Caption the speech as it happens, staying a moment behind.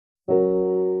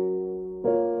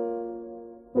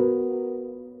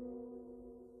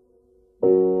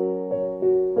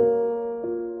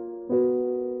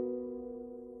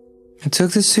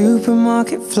took the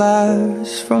supermarket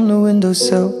flowers from the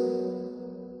windowsill,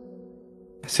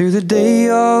 threw the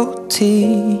day-old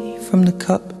tea from the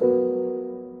cup,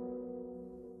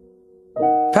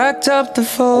 packed up the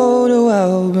photo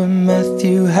album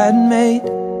Matthew had made,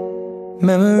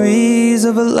 memories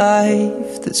of a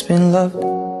life that's been loved.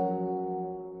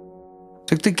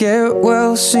 Took the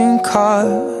get-well-soon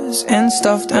cars and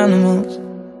stuffed animals,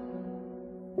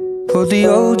 poured the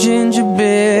old ginger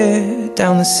beer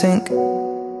down the sink.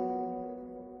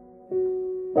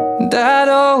 Dad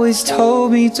always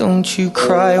told me, don't you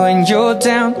cry when you're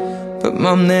down, but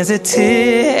Mum, there's a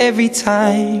tear every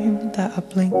time that I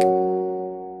blink.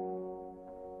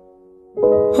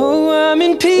 Oh, I'm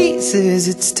in pieces,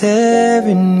 it's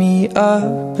tearing me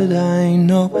up, but I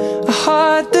know a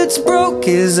heart that's broke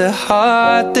is a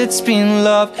heart that's been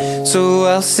loved. So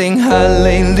I'll sing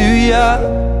hallelujah.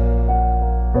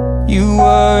 You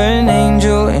were an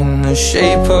angel in the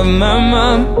shape of my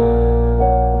mum.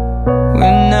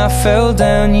 When I fell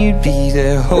down, you'd be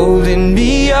there holding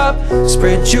me up.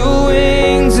 Spread your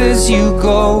wings as you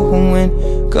go. When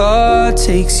God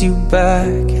takes you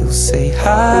back, He'll say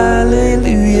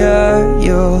hallelujah,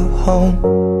 you're home.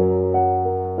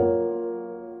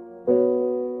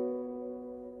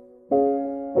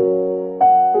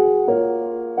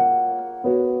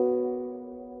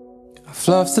 I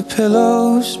fluffed the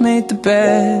pillows, made the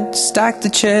bed, stacked the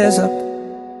chairs up,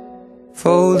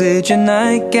 folded your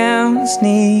nightgowns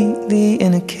neatly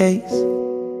in a case.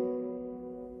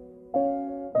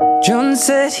 John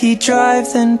said he'd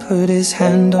drive, then put his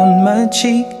hand on my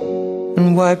cheek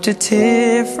and wiped a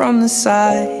tear from the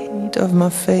side of my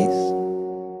face.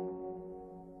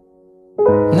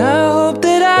 And I hope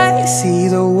that I see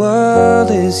the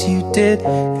world as you did,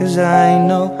 'cause I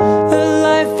know a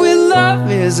life with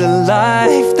love is a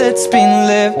life that's been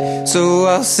lived. So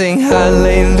I'll sing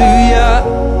hallelujah.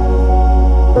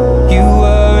 You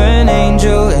were an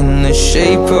angel in the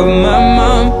shape of my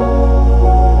mum.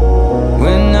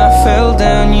 When I fell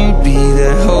down, you'd be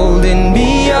there holding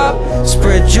me up.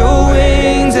 Spread your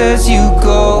wings as you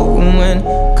go. And when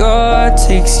God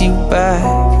takes you back,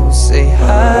 He'll say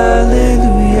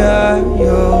hallelujah,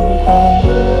 you're home.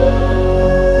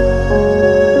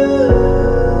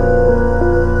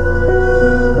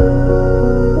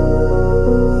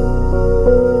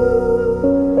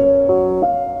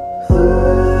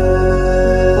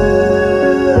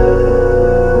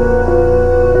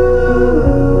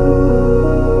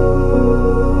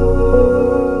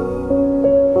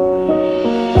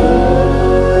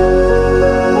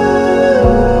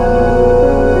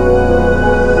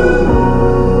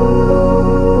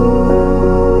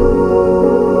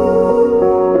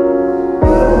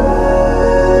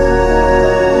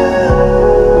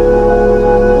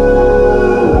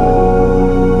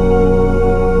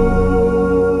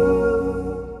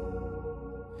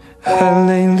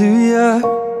 Hallelujah.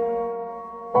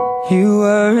 You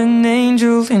were an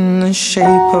angel in the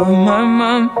shape of my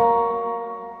mum.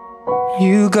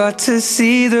 You got to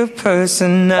see the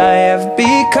person I have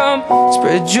become.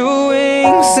 Spread your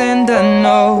wings and I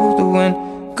know that when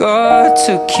God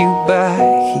took you back,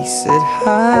 He said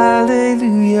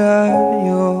hallelujah,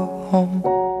 you're home.